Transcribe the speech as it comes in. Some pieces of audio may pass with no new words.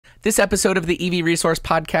This episode of the EV Resource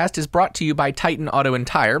Podcast is brought to you by Titan Auto and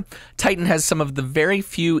Tire. Titan has some of the very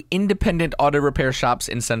few independent auto repair shops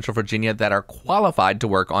in Central Virginia that are qualified to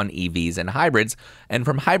work on EVs and hybrids. And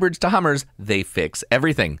from hybrids to Hummers, they fix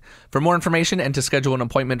everything. For more information and to schedule an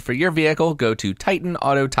appointment for your vehicle, go to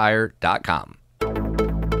TitanAutoTire.com.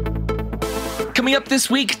 Coming up this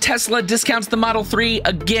week, Tesla discounts the Model 3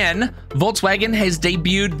 again. Volkswagen has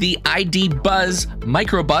debuted the ID Buzz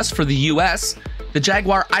microbus for the US. The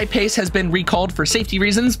Jaguar I-Pace has been recalled for safety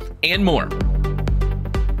reasons, and more.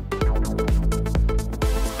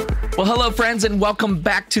 Well, hello, friends, and welcome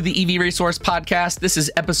back to the EV Resource Podcast. This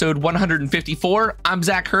is episode 154. I'm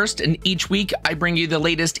Zach Hurst, and each week I bring you the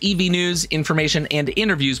latest EV news, information, and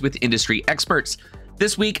interviews with industry experts.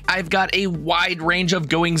 This week, I've got a wide range of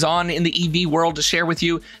goings-on in the EV world to share with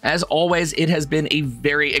you. As always, it has been a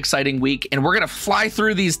very exciting week, and we're going to fly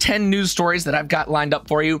through these 10 news stories that I've got lined up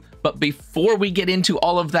for you. But before we get into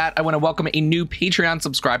all of that, I want to welcome a new Patreon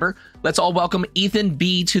subscriber. Let's all welcome Ethan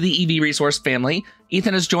B. to the EV Resource family.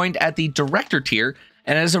 Ethan is joined at the Director tier,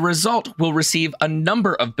 and as a result, will receive a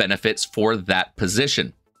number of benefits for that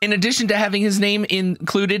position. In addition to having his name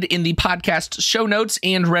included in the podcast show notes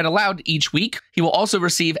and read aloud each week, he will also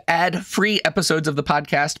receive ad-free episodes of the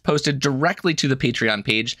podcast posted directly to the Patreon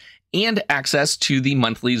page and access to the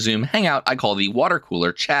monthly Zoom hangout I call the Water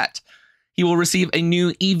Cooler Chat. He will receive a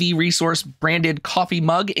new EV Resource branded coffee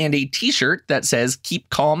mug and a t-shirt that says "Keep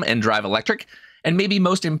Calm and Drive Electric." And maybe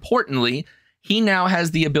most importantly, he now has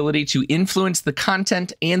the ability to influence the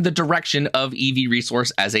content and the direction of EV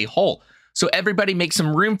Resource as a whole. So everybody make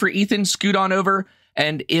some room for Ethan, scoot on over,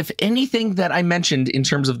 and if anything that I mentioned in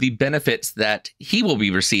terms of the benefits that he will be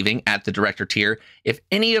receiving at the Director tier, if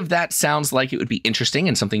any of that sounds like it would be interesting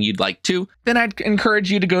and something you'd like to, then I'd encourage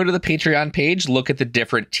you to go to the Patreon page, look at the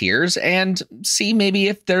different tiers, and see maybe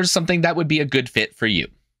if there's something that would be a good fit for you.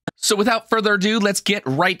 So without further ado, let's get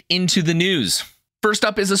right into the news. First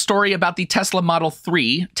up is a story about the Tesla Model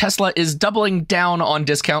 3. Tesla is doubling down on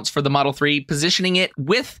discounts for the Model 3, positioning it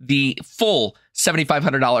with the full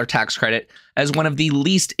 $7,500 tax credit as one of the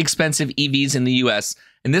least expensive EVs in the US,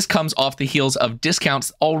 and this comes off the heels of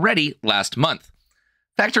discounts already last month.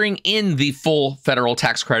 Factoring in the full federal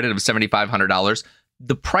tax credit of $7,500,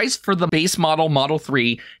 the price for the base model Model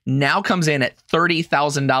 3 now comes in at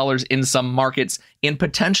 $30,000 in some markets and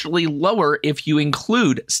potentially lower if you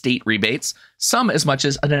include state rebates, some as much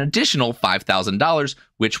as an additional $5,000,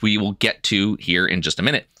 which we will get to here in just a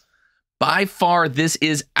minute. By far, this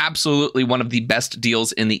is absolutely one of the best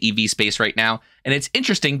deals in the EV space right now, and it's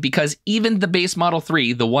interesting because even the base Model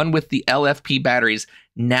 3, the one with the LFP batteries,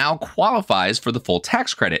 now qualifies for the full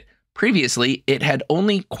tax credit. Previously, it had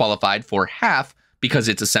only qualified for half because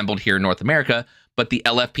it's assembled here in North America, but the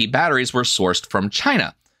LFP batteries were sourced from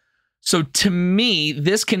China. So to me,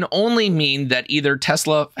 this can only mean that either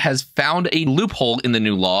Tesla has found a loophole in the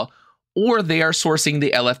new law, or they are sourcing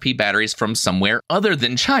the LFP batteries from somewhere other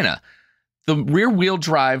than China. The rear-wheel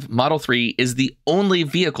drive Model 3 is the only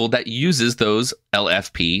vehicle that uses those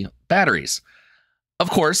LFP batteries. Of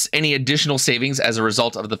course, any additional savings as a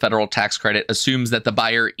result of the federal tax credit assumes that the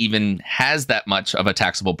buyer even has that much of a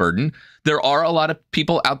taxable burden. There are a lot of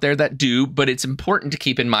people out there that do, but it's important to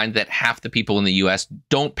keep in mind that half the people in the US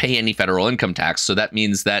don't pay any federal income tax. So that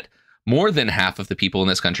means that more than half of the people in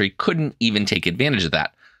this country couldn't even take advantage of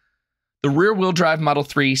that. The rear-wheel drive Model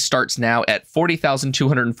 3 starts now at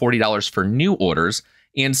 $40,240 for new orders,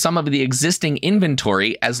 and some of the existing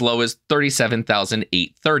inventory as low as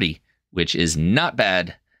 $37,830. Which is not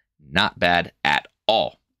bad at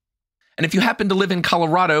all. And if you happen to live in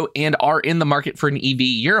Colorado and are in the market for an EV,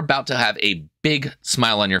 you're about to have a big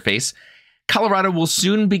smile on your face. Colorado will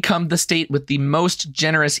soon become the state with the most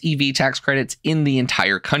generous EV tax credits in the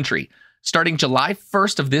entire country. Starting July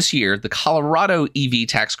 1st of this year, the Colorado EV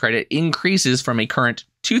tax credit increases from a current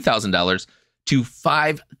 $2,000 to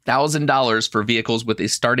 $5,000 for vehicles with a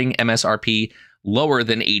starting MSRP lower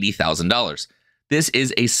than $80,000. This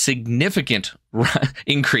is a significant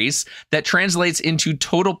increase that translates into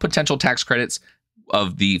total potential tax credits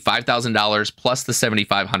of the $5,000 plus the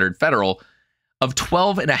 $7,500 federal of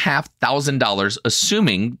 $12,500,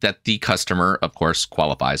 assuming that the customer, of course,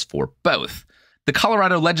 qualifies for both. The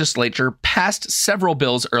Colorado legislature passed several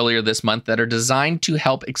bills earlier this month that are designed to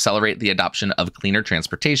help accelerate the adoption of cleaner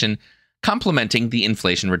transportation, complementing the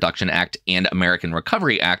Inflation Reduction Act and American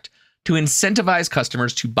Recovery Act, to incentivize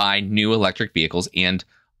customers to buy new electric vehicles and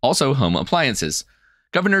also home appliances.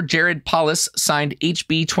 Governor Jared Polis signed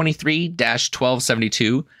HB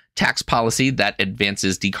 23-1272, tax policy that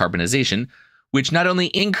advances decarbonization, which not only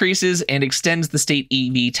increases and extends the state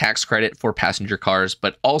EV tax credit for passenger cars,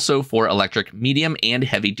 but also for electric medium and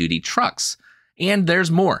heavy-duty trucks. And there's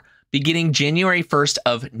more. Beginning January 1st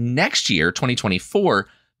of next year, 2024,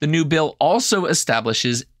 the new bill also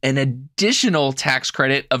establishes an additional tax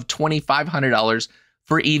credit of $2,500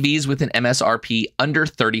 for EVs with an MSRP under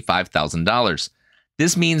 $35,000.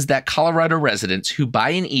 This means that Colorado residents who buy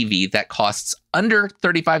an EV that costs under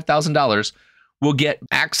 $35,000 will get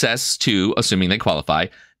access to, assuming they qualify,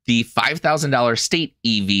 the $5,000 state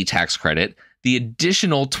EV tax credit, the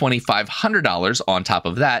additional $2,500 on top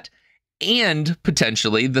of that, and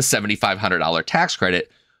potentially the $7,500 tax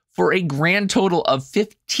credit, for a grand total of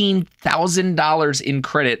 $15,000 in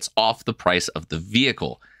credits off the price of the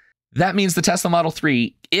vehicle. That means the Tesla Model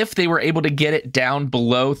 3, if they were able to get it down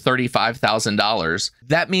below $35,000,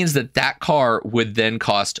 that means that that car would then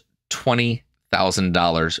cost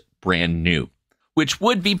 $20,000 brand new, which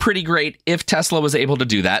would be pretty great if Tesla was able to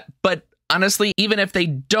do that. But honestly, even if they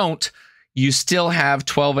don't, you still have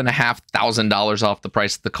 $12,500 off the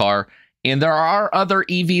price of the car. And there are other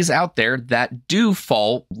EVs out there that do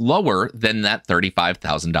fall lower than that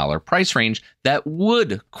 $35,000 price range that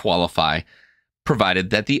would qualify,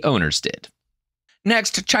 provided that the owners did.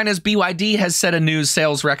 Next, China's BYD has set a new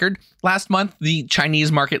sales record. Last month, the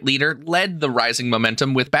Chinese market leader led the rising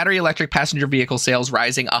momentum, with battery electric passenger vehicle sales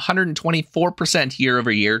rising 124% year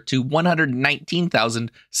over year to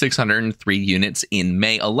 119,603 units in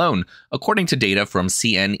May alone, according to data from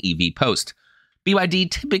CN EV Post. BYD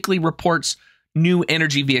typically reports new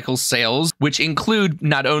energy vehicle sales, which include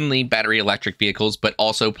not only battery electric vehicles, but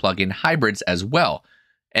also plug-in hybrids as well.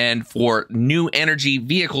 And for new energy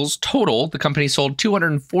vehicles total, the company sold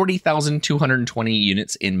 240,220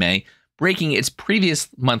 units in May, breaking its previous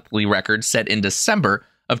monthly record set in December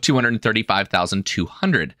of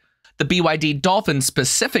 235,200. The BYD Dolphin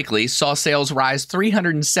specifically saw sales rise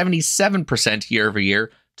 377% year over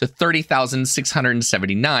year to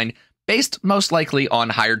 30,679, based most likely on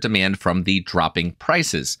higher demand from the dropping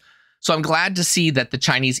prices. So I'm glad to see that the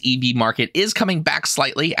Chinese EV market is coming back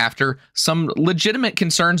slightly after some legitimate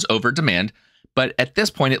concerns over demand, but at this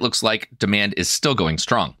point it looks like demand is still going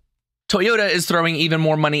strong. Toyota is throwing even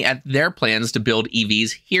more money at their plans to build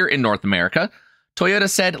EVs here in North America. Toyota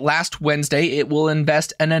said last Wednesday it will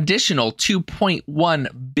invest an additional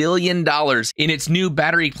 $2.1 billion in its new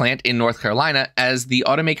battery plant in North Carolina as the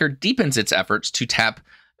automaker deepens its efforts to tap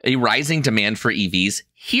a rising demand for EVs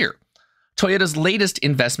here. Toyota's latest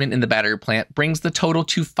investment in the battery plant brings the total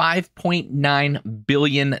to $5.9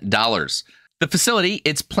 billion. The facility,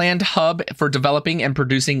 its planned hub for developing and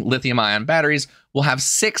producing lithium-ion batteries, will have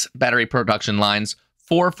 6 battery production lines,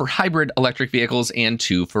 4 for hybrid electric vehicles and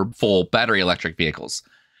 2 for full battery electric vehicles.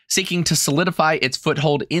 Seeking to solidify its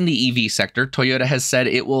foothold in the EV sector, Toyota has said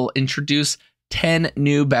it will introduce 10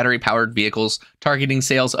 new battery-powered vehicles, targeting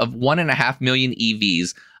sales of 1.5 million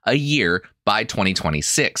EVs a year by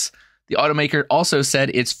 2026. The automaker also said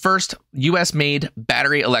its first US-made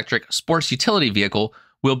battery electric sports utility vehicle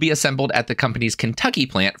will be assembled at the company's Kentucky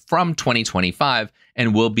plant from 2025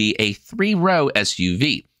 and will be a 3-row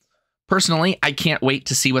SUV. Personally, I can't wait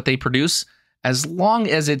to see what they produce, as long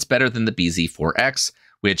as it's better than the BZ4X,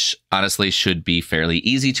 which honestly should be fairly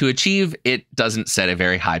easy to achieve. It doesn't set a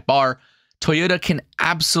very high bar. Toyota can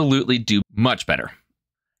absolutely do much better.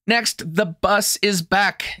 Next, the bus is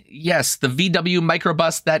back. Yes, the VW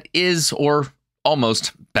microbus that is, or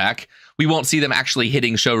almost, back. We won't see them actually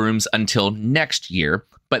hitting showrooms until next year,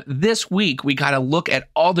 but this week we got to look at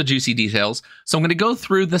all the juicy details, so I'm going to go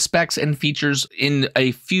through the specs and features in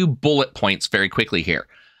a few bullet points very quickly here.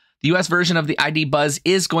 The US version of the ID. Buzz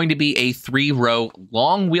is going to be a 3-row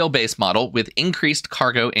long wheelbase model with increased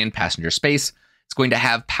cargo and passenger space. It's going to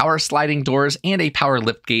have power sliding doors and a power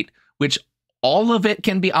liftgate, which all of it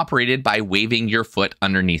can be operated by waving your foot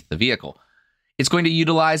underneath the vehicle. It's going to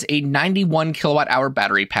utilize a 91 kilowatt-hour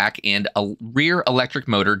battery pack and a rear electric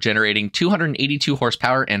motor generating 282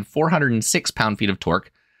 horsepower and 406 pound-feet of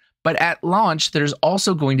torque. But at launch, there's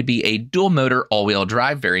also going to be a dual-motor all-wheel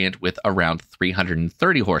drive variant with around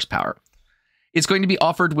 330 horsepower. It's going to be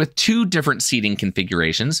offered with 2 different seating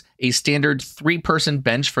configurations, a standard 3-person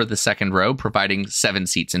bench for the second row, providing 7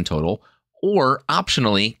 seats in total, or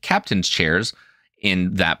optionally captain's chairs,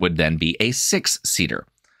 and that would then be a 6-seater.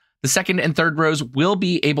 The second and third rows will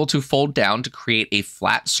be able to fold down to create a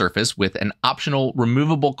flat surface with an optional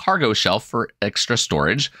removable cargo shelf for extra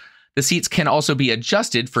storage. The seats can also be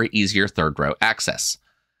adjusted for easier third row access.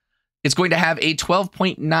 It's going to have a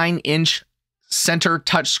 12.9-inch center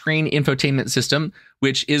touchscreen infotainment system,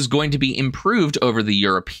 which is going to be improved over the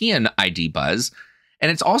European ID. Buzz.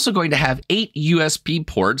 And it's also going to have 8 USB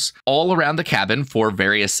ports all around the cabin for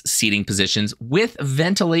various seating positions with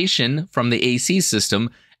ventilation from the AC system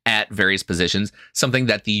at various positions, something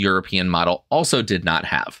that the European model also did not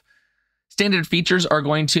have. Standard features are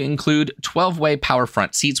going to include 12-way power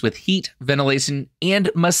front seats with heat, ventilation, and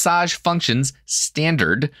massage functions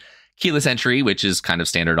standard, keyless entry, which is kind of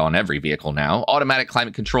standard on every vehicle now, automatic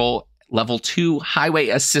climate control, level 2 highway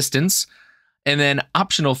assistance, and then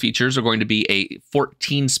optional features are going to be a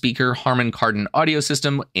 14-speaker Harman Kardon audio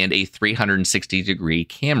system and a 360-degree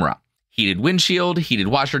camera. Heated windshield, heated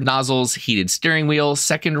washer nozzles, heated steering wheel,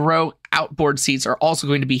 second row outboard seats are also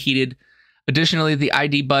going to be heated. Additionally, the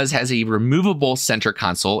ID Buzz has a removable center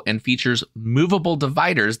console and features movable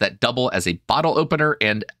dividers that double as a bottle opener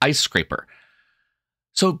and ice scraper.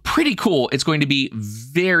 So pretty cool. It's going to be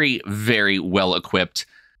very, very well equipped.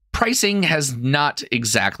 Pricing has not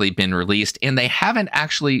exactly been released, and they haven't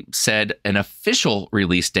actually said an official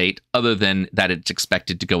release date other than that it's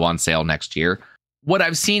expected to go on sale next year. What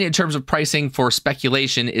I've seen in terms of pricing for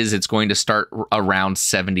speculation is it's going to start around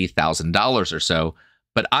 $70,000 or so.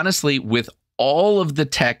 But honestly, with all of the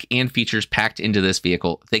tech and features packed into this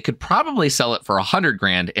vehicle, they could probably sell it for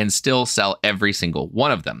 $100,000 and still sell every single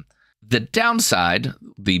one of them. The downside,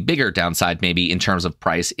 the bigger downside maybe in terms of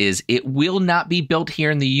price, is it will not be built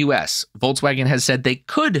here in the US. Volkswagen has said they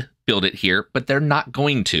could build it here, but they're not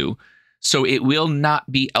going to. So it will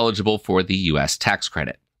not be eligible for the US tax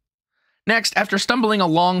credit. Next, after stumbling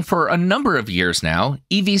along for a number of years now,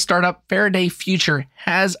 EV startup Faraday Future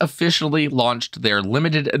has officially launched their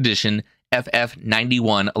limited edition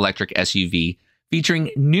FF91 electric SUV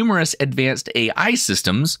featuring numerous advanced AI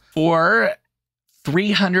systems for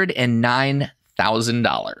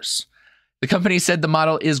 $309,000. The company said the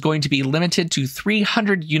model is going to be limited to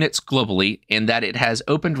 300 units globally and that it has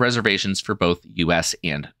opened reservations for both US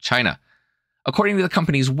and China. According to the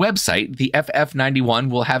company's website, the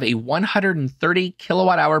FF91 will have a 130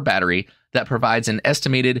 kilowatt-hour battery that provides an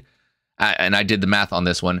estimated, and I did the math on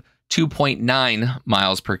this one, 2.9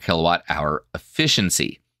 miles per kilowatt-hour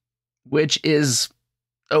efficiency, which is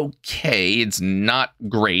okay. It's not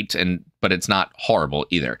great, but it's not horrible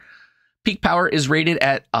either. Peak power is rated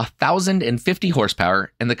at 1,050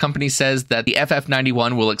 horsepower, and the company says that the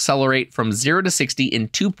FF91 will accelerate from 0 to 60 in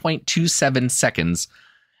 2.27 seconds.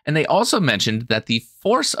 And they also mentioned that the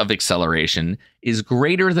force of acceleration is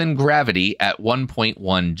greater than gravity at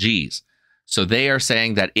 1.1 Gs. So they are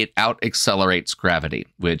saying that it out-accelerates gravity,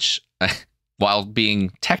 which, while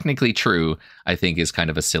being technically true, I think is kind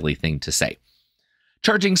of a silly thing to say.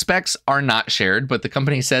 Charging specs are not shared, but the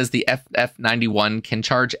company says the FF91 can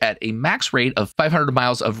charge at a max rate of 500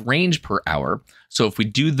 miles of range per hour. So if we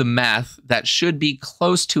do the math, that should be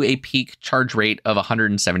close to a peak charge rate of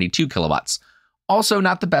 172 kilowatts. Also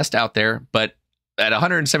not the best out there, but at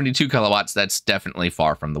 172 kilowatts, that's definitely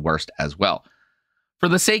far from the worst as well. For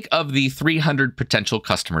the sake of the 300 potential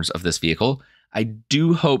customers of this vehicle, I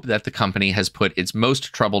do hope that the company has put its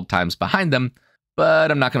most troubled times behind them,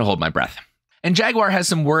 but I'm not going to hold my breath. And Jaguar has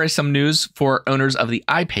some worrisome news for owners of the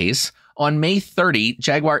I-Pace. On May 30,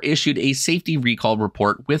 Jaguar issued a safety recall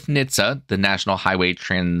report with NHTSA, the National Highway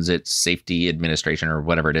Transit Safety Administration, or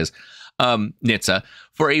whatever it is, NHTSA,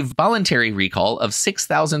 for a voluntary recall of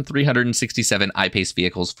 6,367 I-Pace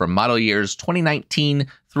vehicles from model years 2019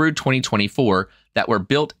 through 2024 that were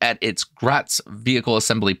built at its Graz vehicle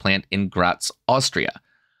assembly plant in Graz, Austria.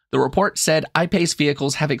 The report said I-Pace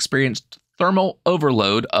vehicles have experienced thermal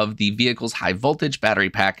overload of the vehicle's high-voltage battery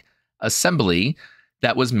pack assembly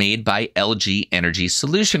that was made by LG Energy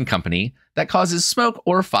Solution Company that causes smoke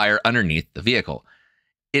or fire underneath the vehicle.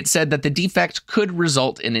 It said that the defect could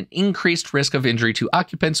result in an increased risk of injury to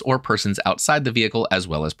occupants or persons outside the vehicle, as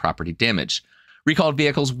well as property damage. Recalled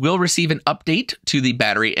vehicles will receive an update to the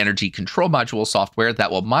battery energy control module software that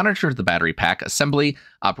will monitor the battery pack assembly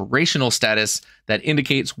operational status that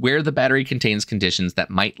indicates where the battery contains conditions that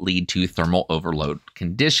might lead to thermal overload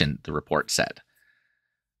condition, the report said.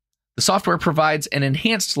 The software provides an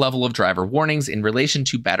enhanced level of driver warnings in relation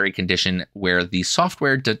to battery condition where the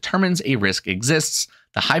software determines a risk exists.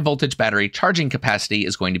 The high voltage battery charging capacity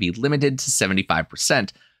is going to be limited to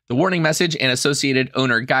 75%. The warning message and associated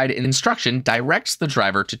owner guide and instruction directs the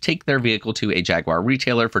driver to take their vehicle to a Jaguar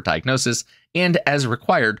retailer for diagnosis and, as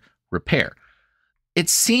required, repair. It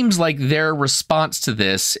seems like their response to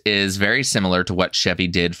this is very similar to what Chevy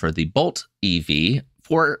did for the Bolt EV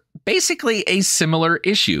for basically a similar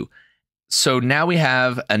issue. So now we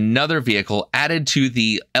have another vehicle added to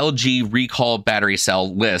the LG recall battery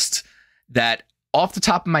cell list that, off the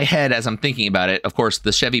top of my head, as I'm thinking about it, of course,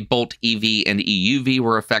 the Chevy Bolt EV and EUV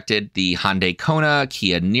were affected. The Hyundai Kona,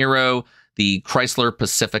 Kia Niro, the Chrysler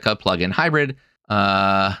Pacifica plug-in hybrid.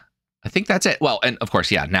 I think that's it. Well, and of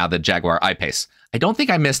course, yeah, now the Jaguar I-Pace. I don't think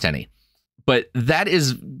I missed any, but that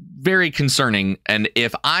is very concerning. And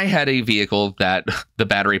if I had a vehicle that the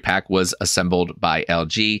battery pack was assembled by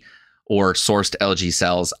LG or sourced LG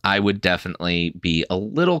cells, I would definitely be a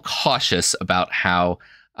little cautious about how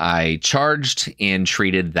I charged and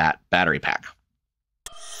treated that battery pack.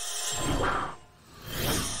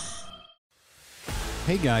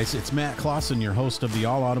 Hey guys, it's Matt Clausen, your host of the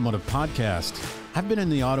All Automotive Podcast. I've been in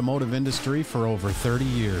the automotive industry for over 30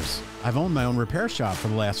 years. I've owned my own repair shop for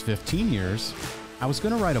the last 15 years. I was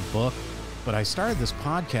going to write a book, but I started this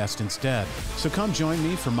podcast instead. So come join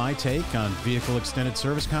me for my take on vehicle extended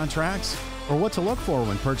service contracts or what to look for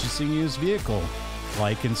when purchasing a used vehicle.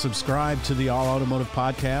 Like and subscribe to the All Automotive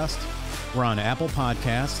Podcast. We're on Apple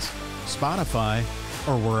Podcasts, Spotify,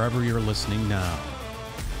 or wherever you're listening now.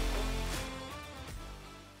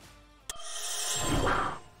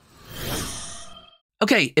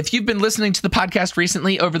 Okay, if you've been listening to the podcast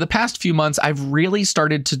recently, over the past few months, I've really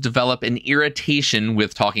started to develop an irritation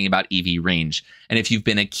with talking about EV range. And if you've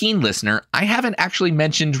been a keen listener, I haven't actually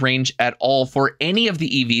mentioned range at all for any of the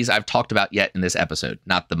EVs I've talked about yet in this episode.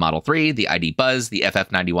 Not the Model 3, the ID Buzz, the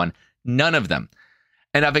FF91, none of them.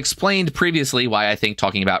 And I've explained previously why I think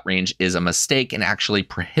talking about range is a mistake and actually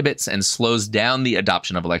prohibits and slows down the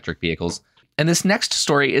adoption of electric vehicles. And this next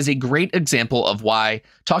story is a great example of why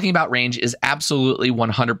talking about range is absolutely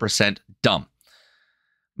 100% dumb.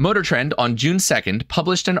 Motortrend on June 2nd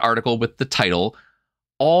published an article with the title,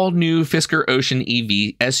 "All New Fisker Ocean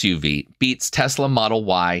EV SUV Beats Tesla Model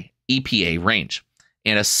Y EPA Range,"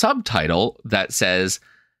 and a subtitle that says,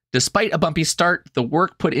 "Despite a bumpy start, the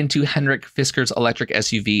work put into Henrik Fisker's electric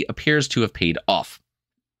SUV appears to have paid off."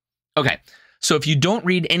 Okay, so if you don't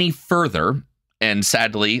read any further, and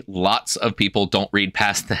sadly, lots of people don't read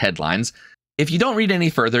past the headlines. If you don't read any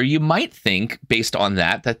further, you might think, based on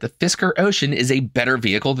that the Fisker Ocean is a better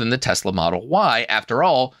vehicle than the Tesla Model Y. After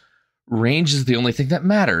all, range is the only thing that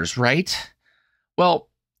matters, right? Well,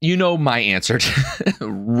 you know my answer.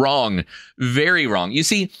 Wrong. Very wrong. You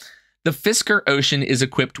see, the Fisker Ocean is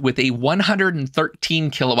equipped with a 113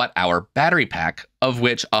 kilowatt hour battery pack, of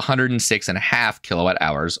which 106.5 kilowatt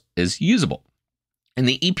hours is usable. And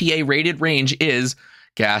the EPA rated range is,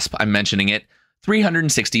 gasp, I'm mentioning it,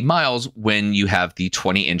 360 miles when you have the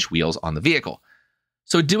 20-inch wheels on the vehicle.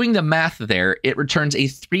 So doing the math there, it returns a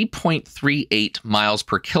 3.38 miles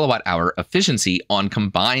per kilowatt hour efficiency on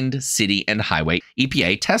combined city and highway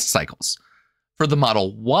EPA test cycles. For the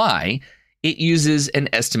Model Y, it uses an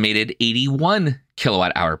estimated 81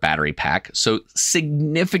 kilowatt hour battery pack, so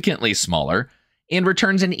significantly smaller, and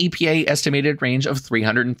returns an EPA estimated range of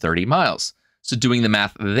 330 miles. So doing the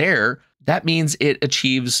math there, that means it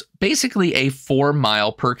achieves basically a 4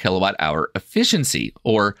 mile per kilowatt hour efficiency,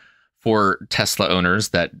 or for Tesla owners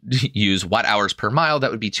that use watt hours per mile,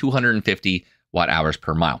 that would be 250 watt hours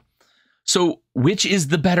per mile. So which is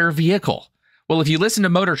the better vehicle? Well, if you listen to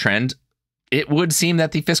Motortrend, it would seem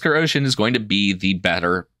that the Fisker Ocean is going to be the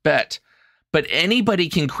better bet. But anybody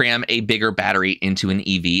can cram a bigger battery into an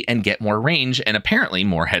EV and get more range and apparently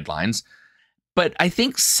more headlines. But I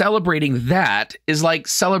think celebrating that is like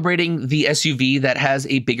celebrating the SUV that has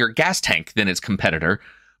a bigger gas tank than its competitor,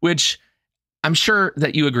 which I'm sure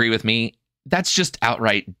that you agree with me, that's just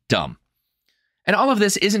outright dumb. And all of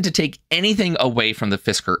this isn't to take anything away from the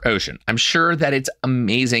Fisker Ocean. I'm sure that it's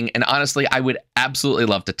amazing, and honestly, I would absolutely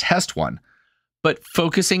love to test one. But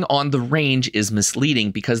focusing on the range is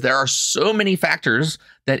misleading because there are so many factors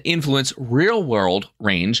that influence real-world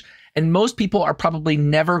range, and most people are probably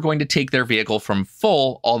never going to take their vehicle from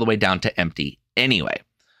full all the way down to empty anyway.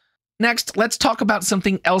 Next, let's talk about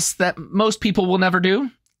something else that most people will never do.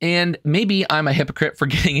 And maybe I'm a hypocrite for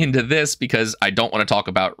getting into this because I don't want to talk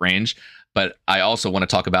about range, but I also want to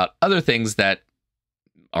talk about other things that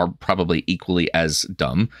are probably equally as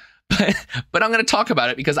dumb. But I'm going to talk about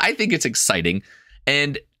it because I think it's exciting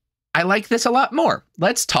and I like this a lot more.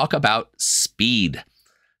 Let's talk about speed.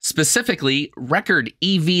 Specifically, record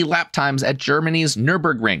EV lap times at Germany's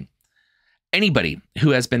Nurburgring. Anybody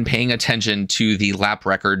who has been paying attention to the lap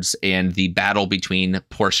records and the battle between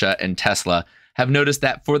Porsche and Tesla have noticed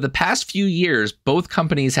that for the past few years, both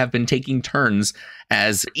companies have been taking turns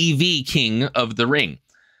as EV king of the ring.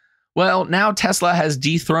 Well, now Tesla has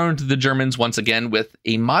dethroned the Germans once again with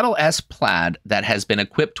a Model S Plaid that has been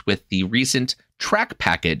equipped with the recent track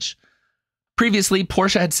package. Previously,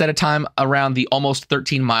 Porsche had set a time around the almost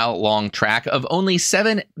 13-mile-long track of only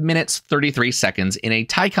 7 minutes 33 seconds in a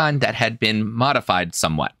Taycan that had been modified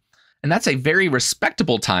somewhat. And that's a very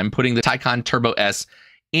respectable time, putting the Taycan Turbo S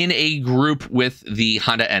in a group with the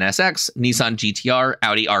Honda NSX, Nissan GT-R,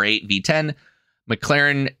 Audi R8 V10,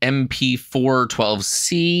 McLaren MP4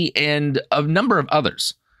 12C, and a number of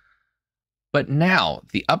others. But now,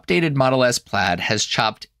 the updated Model S Plaid has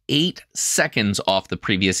chopped 8 seconds off the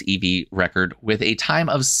previous EV record with a time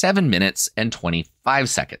of 7 minutes and 25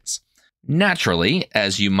 seconds. Naturally,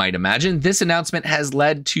 as you might imagine, this announcement has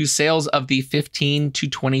led to sales of the $15,000 to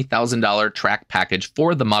 $20,000 track package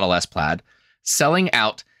for the Model S Plaid selling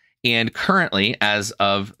out, and currently, as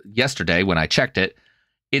of yesterday when I checked it,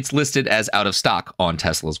 it's listed as out of stock on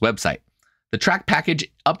Tesla's website. The track package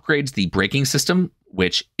upgrades the braking system,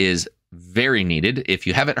 which is very needed. If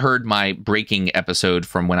you haven't heard my braking episode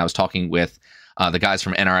from when I was talking with the guys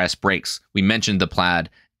from NRS Brakes, we mentioned the Plaid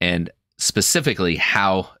and specifically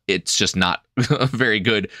how it's just not very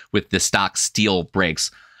good with the stock steel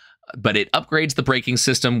brakes. But it upgrades the braking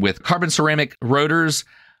system with carbon ceramic rotors,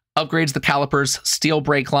 upgrades the calipers, steel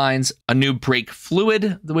brake lines, a new brake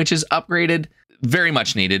fluid, which is upgraded, very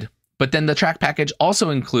much needed. But then the track package also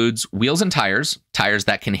includes wheels and tires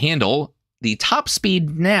that can handle the top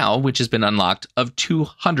speed now, which has been unlocked, of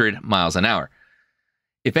 200 miles an hour.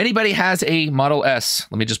 If anybody has a Model S,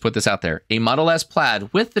 let me just put this out there, a Model S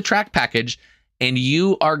Plaid with the track package, and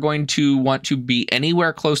you are going to want to be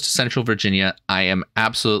anywhere close to Central Virginia, I am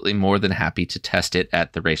absolutely more than happy to test it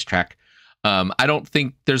at the racetrack. I don't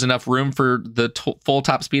think there's enough room for the full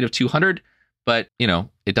top speed of 200, but, you know,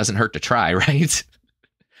 it doesn't hurt to try, right?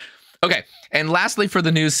 Okay, and lastly for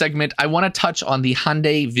the news segment, I want to touch on the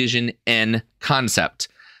Hyundai Vision N concept,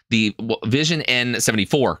 the Vision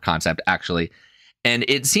N74 concept, actually. And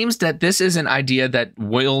it seems that this is an idea that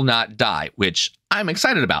will not die, which I'm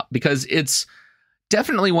excited about because it's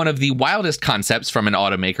definitely one of the wildest concepts from an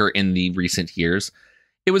automaker in the recent years.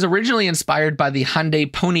 It was originally inspired by the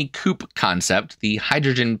Hyundai Pony Coupe concept, the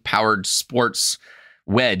hydrogen-powered sports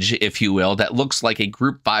wedge, if you will, that looks like a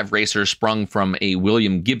Group 5 racer sprung from a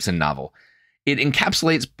William Gibson novel. It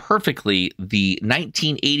encapsulates perfectly the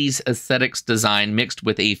 1980s aesthetics design mixed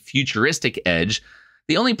with a futuristic edge.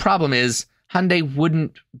 The only problem is Hyundai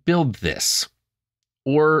wouldn't build this.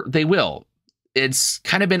 Or they will. It's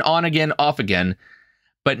kind of been on again, off again,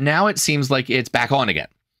 but now it seems like it's back on again.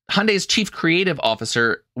 Hyundai's chief creative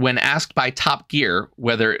officer, when asked by Top Gear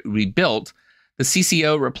whether it would be built, the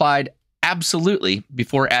CCO replied, "Absolutely,"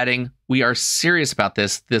 before adding, "We are serious about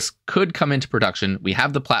this. This could come into production. We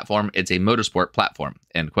have the platform. It's a motorsport platform,"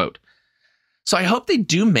 end quote. So I hope they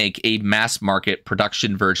do make a mass market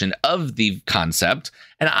production version of the concept.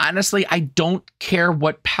 And honestly, I don't care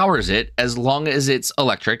what powers it as long as it's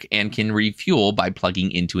electric and can refuel by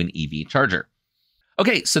plugging into an EV charger.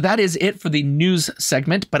 Okay, so that is it for the news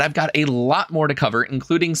segment, but I've got a lot more to cover,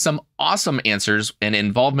 including some awesome answers and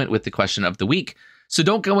involvement with the question of the week. So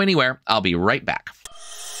don't go anywhere. I'll be right back.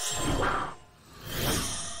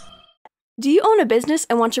 Do you own a business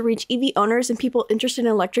and want to reach EV owners and people interested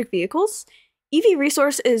in electric vehicles? EV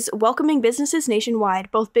Resource is welcoming businesses nationwide,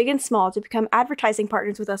 both big and small, to become advertising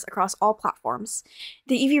partners with us across all platforms.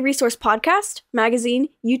 The EV Resource podcast, magazine,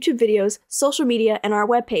 YouTube videos, social media, and our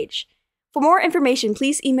webpage. For more information,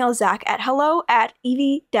 please email Zach at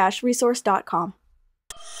hello@ev-resource.com.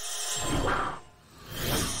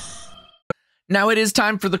 Now it is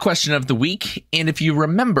time for the question of the week. And if you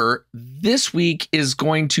remember, this week is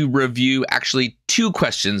going to review actually 2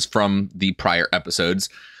 questions from the prior episodes.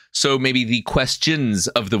 So maybe the questions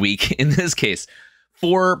of the week in this case.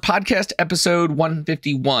 For podcast episode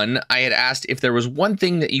 151, I had asked if there was one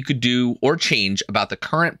thing that you could do or change about the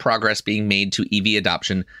current progress being made to EV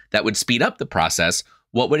adoption that would speed up the process.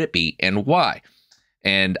 What would it be and why?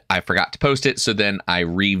 And I forgot to post it, so then I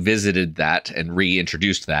revisited that and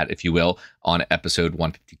reintroduced that, if you will, on episode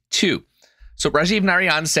 152. So Rajeev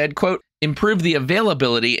Narayan said, quote, "Improve the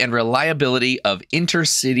availability and reliability of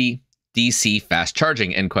intercity DC fast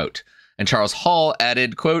charging," end quote. And Charles Hall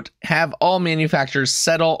added, quote, "Have all manufacturers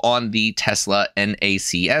settle on the Tesla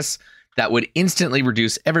NACS. That would instantly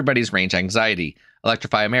reduce everybody's range anxiety.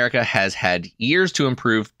 Electrify America has had years to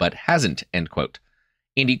improve, but hasn't," end quote.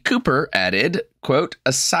 Andy Cooper added, quote,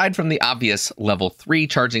 "Aside from the obvious level 3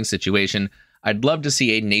 charging situation, I'd love to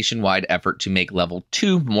see a nationwide effort to make level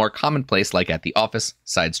 2 more commonplace, like at the office,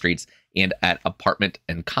 side streets, and at apartment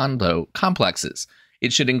and condo complexes.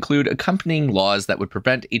 It should include accompanying laws that would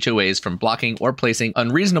prevent HOAs from blocking or placing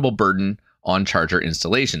unreasonable burden on charger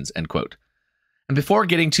installations," end quote. And before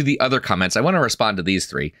getting to the other comments, I want to respond to these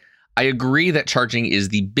 3. I agree that charging is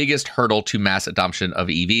the biggest hurdle to mass adoption of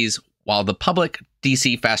EVs. While the public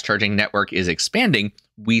DC fast charging network is expanding,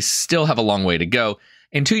 we still have a long way to go.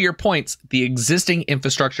 And to your points, the existing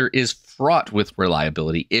infrastructure is fraught with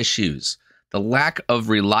reliability issues. The lack of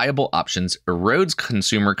reliable options erodes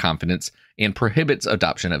consumer confidence and prohibits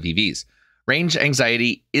adoption of EVs. Range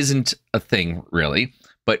anxiety isn't a thing, really,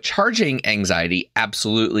 but charging anxiety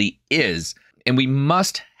absolutely is, and we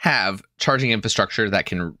must have charging infrastructure that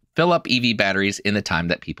can fill up EV batteries in the time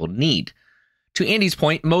that people need. To Andy's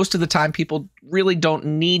point, most of the time people really don't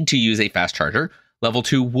need to use a fast charger. Level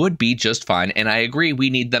 2 would be just fine, and I agree we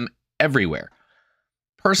need them everywhere.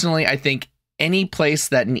 Personally, I think any place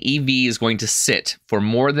that an EV is going to sit for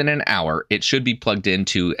more than an hour, it should be plugged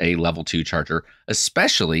into a level 2 charger,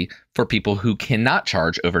 especially for people who cannot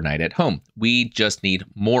charge overnight at home. We just need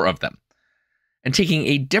more of them. And taking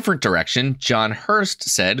a different direction, John Hurst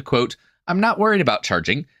said, quote, "I'm not worried about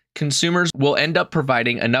charging. Consumers will end up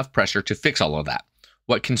providing enough pressure to fix all of that.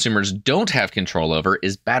 What consumers don't have control over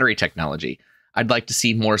is battery technology. I'd like to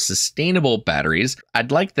see more sustainable batteries.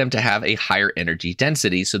 I'd like them to have a higher energy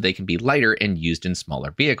density so they can be lighter and used in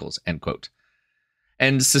smaller vehicles," end quote.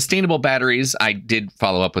 And sustainable batteries, I did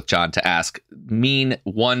follow up with John to ask, mean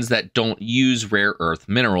ones that don't use rare earth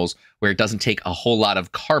minerals, where it doesn't take a whole lot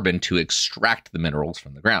of carbon to extract the minerals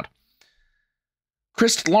from the ground.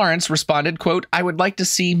 Chris Lawrence responded, quote, "I would like to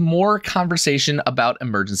see more conversation about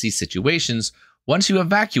emergency situations. Once you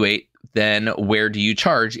evacuate, then where do you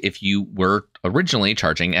charge if you were originally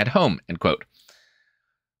charging at home," end quote.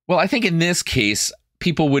 Well, I think in this case,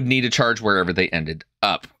 people would need to charge wherever they ended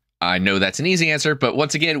up. I know that's an easy answer, but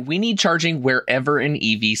once again, we need charging wherever an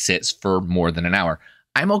EV sits for more than an hour.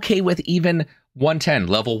 I'm okay with even 110,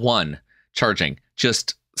 level 1 charging,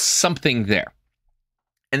 just something there.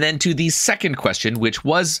 And then to the second question, which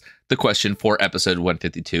was the question for episode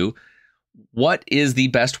 152, what is the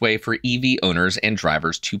best way for EV owners and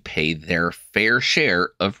drivers to pay their fair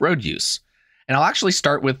share of road use? And I'll actually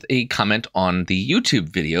start with a comment on the YouTube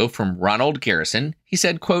video from Ronald Garrison. He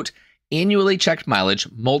said, quote, "Annually checked mileage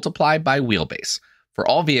multiplied by wheelbase for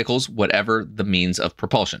all vehicles, whatever the means of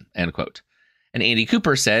propulsion," end quote. And Andy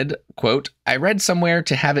Cooper said, quote, "I read somewhere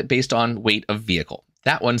to have it based on weight of vehicle.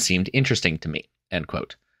 That one seemed interesting to me," end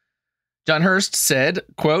quote. John Hurst said,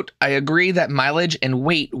 quote, "I agree that mileage and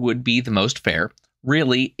weight would be the most fair.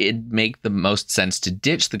 Really, it'd make the most sense to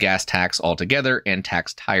ditch the gas tax altogether and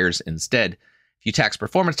tax tires instead. If you tax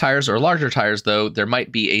performance tires or larger tires, though, there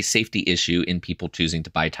might be a safety issue in people choosing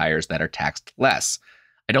to buy tires that are taxed less.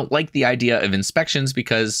 I don't like the idea of inspections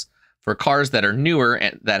because for cars that are newer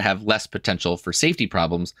and that have less potential for safety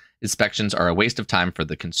problems, inspections are a waste of time for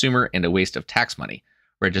the consumer and a waste of tax money.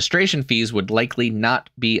 Registration fees would likely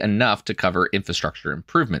not be enough to cover infrastructure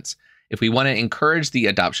improvements. If we want to encourage the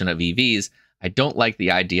adoption of EVs, I don't like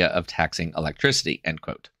the idea of taxing electricity," end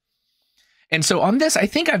quote. And so on this, I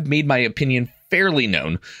think I've made my opinion fairly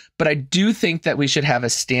known, but I do think that we should have a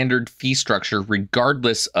standard fee structure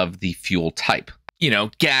regardless of the fuel type. You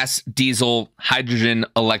know, gas, diesel, hydrogen,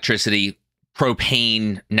 electricity,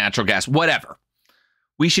 propane, natural gas, whatever.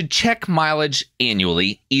 We should check mileage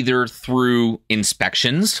annually, either through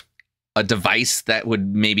inspections, a device that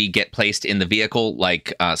would maybe get placed in the vehicle,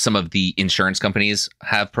 like some of the insurance companies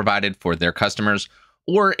have provided for their customers,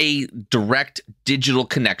 or a direct digital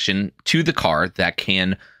connection to the car that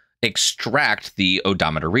can extract the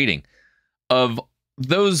odometer reading. Of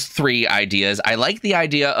those three ideas, I like the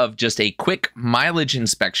idea of just a quick mileage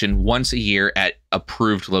inspection once a year at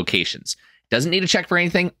approved locations. Doesn't need to check for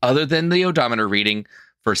anything other than the odometer reading.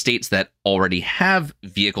 For states that already have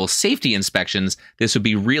vehicle safety inspections, this would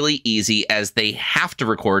be really easy as they have to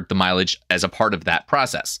record the mileage as a part of that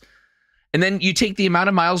process. And then you take the amount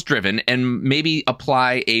of miles driven and maybe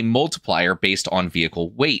apply a multiplier based on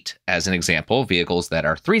vehicle weight. As an example, vehicles that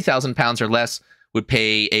are 3,000 pounds or less would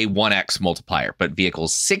pay a 1x multiplier, but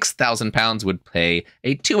vehicles 6,000 pounds would pay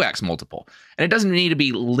a 2x multiple. And it doesn't need to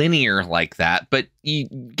be linear like that, but you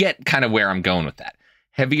get kind of where I'm going with that.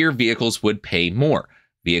 Heavier vehicles would pay more.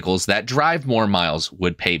 Vehicles that drive more miles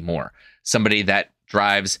would pay more. Somebody that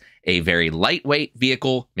drives a very lightweight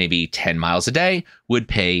vehicle, maybe 10 miles a day, would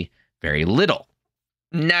pay very little.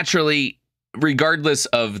 Naturally, regardless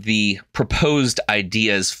of the proposed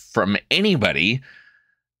ideas from anybody,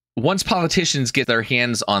 once politicians get their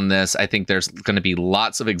hands on this, I think there's going to be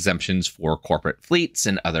lots of exemptions for corporate fleets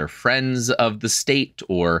and other friends of the state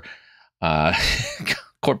or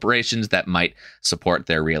corporations that might support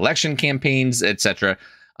their reelection campaigns, etc.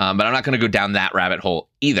 But I'm not going to go down that rabbit hole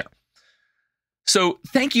either. So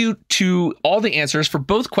thank you to all the answers for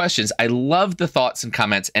both questions. I love the thoughts and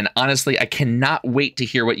comments, and honestly, I cannot wait to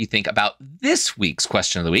hear what you think about this week's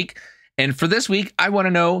question of the week. And for this week, I want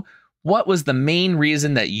to know, what was the main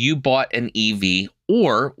reason that you bought an EV,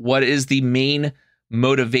 or what is the main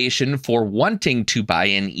motivation for wanting to buy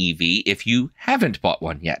an EV if you haven't bought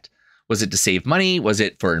one yet? Was it to save money? Was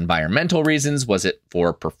it for environmental reasons? Was it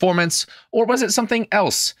for performance? Or was it something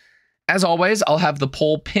else? As always, I'll have the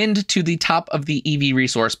poll pinned to the top of the EV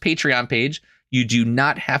Resource Patreon page. You do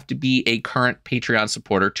not have to be a current Patreon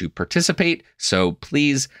supporter to participate, so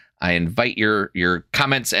please, I invite your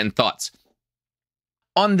comments and thoughts.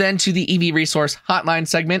 On then to the EV Resource Hotline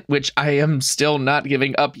segment, which I am still not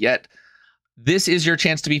giving up yet. This is your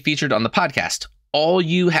chance to be featured on the podcast. All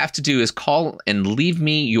you have to do is call and leave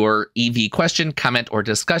me your EV question, comment, or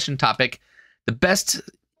discussion topic. The best,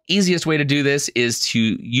 easiest way to do this is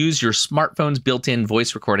to use your smartphone's built-in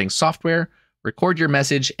voice recording software, record your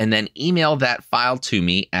message, and then email that file to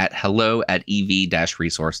me at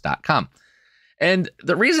hello@ev-resource.com. And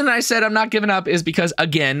the reason I said I'm not giving up is because,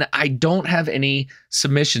 again, I don't have any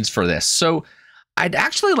submissions for this. So I'd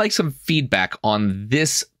actually like some feedback on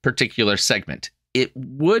this particular segment. It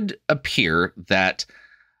would appear that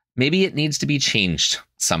maybe it needs to be changed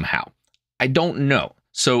somehow. I don't know.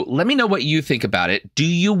 So let me know what you think about it. Do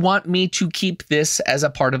you want me to keep this as a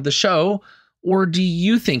part of the show, or do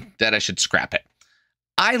you think that I should scrap it?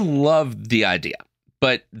 I love the idea,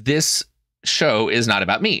 but this show is not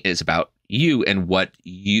about me. It's about you and what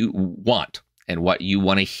you want and what you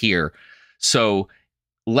want to hear. So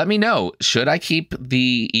let me know, should I keep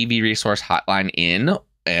the EV Resource Hotline in?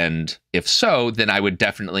 And if so, then I would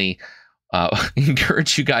definitely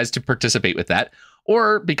encourage you guys to participate with that.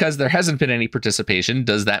 Or because there hasn't been any participation,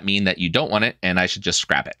 does that mean that you don't want it and I should just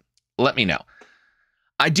scrap it? Let me know.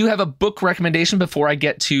 I do have a book recommendation before I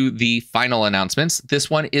get to the final announcements. This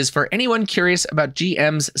one is for anyone curious about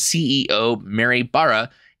GM's CEO, Mary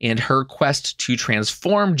Barra, and her quest to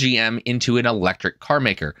transform GM into an electric car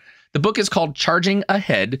maker. The book is called Charging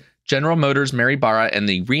Ahead, General Motors' Mary Barra and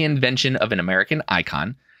the Reinvention of an American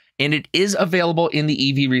Icon, and it is available in the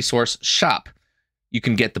EV Resource shop. You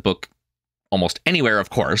can get the book almost anywhere, of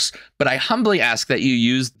course, but I humbly ask that you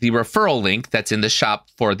use the referral link that's in the shop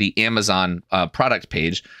for the Amazon product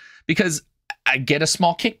page, because I get a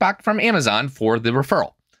small kickback from Amazon for the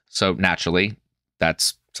referral. So naturally,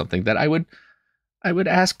 that's something that I would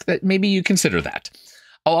ask that maybe you consider that.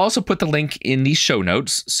 I'll also put the link in the show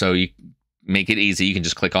notes, so you make it easy. You can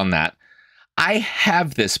just click on that. I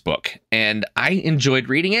have this book, and I enjoyed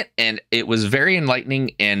reading it, and it was very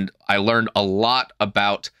enlightening, and I learned a lot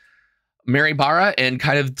about Mary Barra and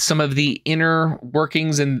kind of some of the inner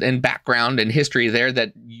workings and background and history there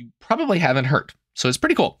that you probably haven't heard. So it's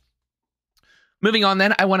pretty cool. Moving on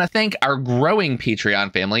then, I want to thank our growing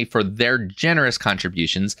Patreon family for their generous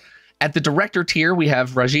contributions. At the director tier, we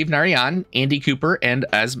have Rajeev Narayan, Andy Cooper, and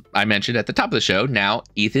as I mentioned at the top of the show, now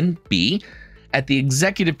Ethan B. At the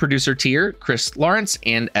executive producer tier, Chris Lawrence,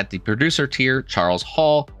 and at the producer tier, Charles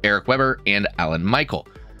Hall, Eric Weber, and Alan Michael.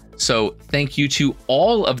 So thank you to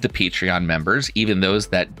all of the Patreon members, even those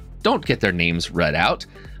that don't get their names read out.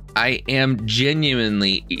 I am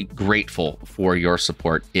genuinely grateful for your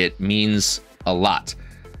support. It means a lot.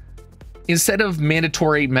 Instead of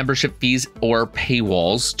mandatory membership fees or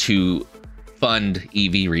paywalls to fund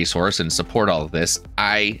EV Resource and support all of this,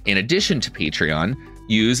 I, in addition to Patreon,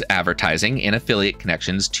 use advertising and affiliate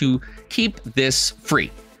connections to keep this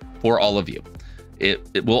free for all of you.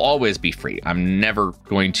 It will always be free. I'm never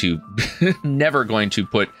going to never going to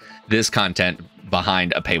put this content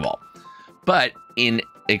behind a paywall. But in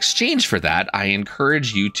exchange for that, I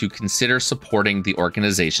encourage you to consider supporting the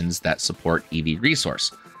organizations that support EV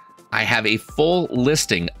Resource. I have a full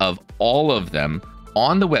listing of all of them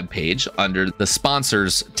on the webpage under the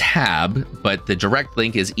sponsors tab, but the direct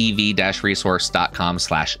link is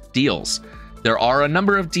ev-resource.com/deals. There are a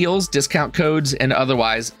number of deals, discount codes, and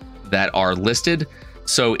otherwise that are listed.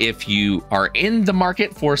 So if you are in the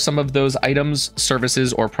market for some of those items,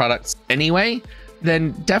 services, or products anyway,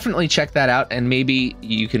 then definitely check that out, and maybe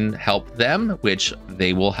you can help them, which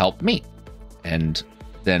they will help me. And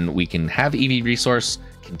then we can have EV Resource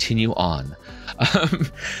continue on.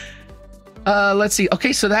 Let's see.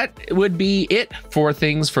 Okay, so that would be it for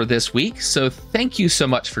things for this week. So thank you so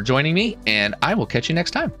much for joining me, and I will catch you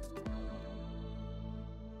next time.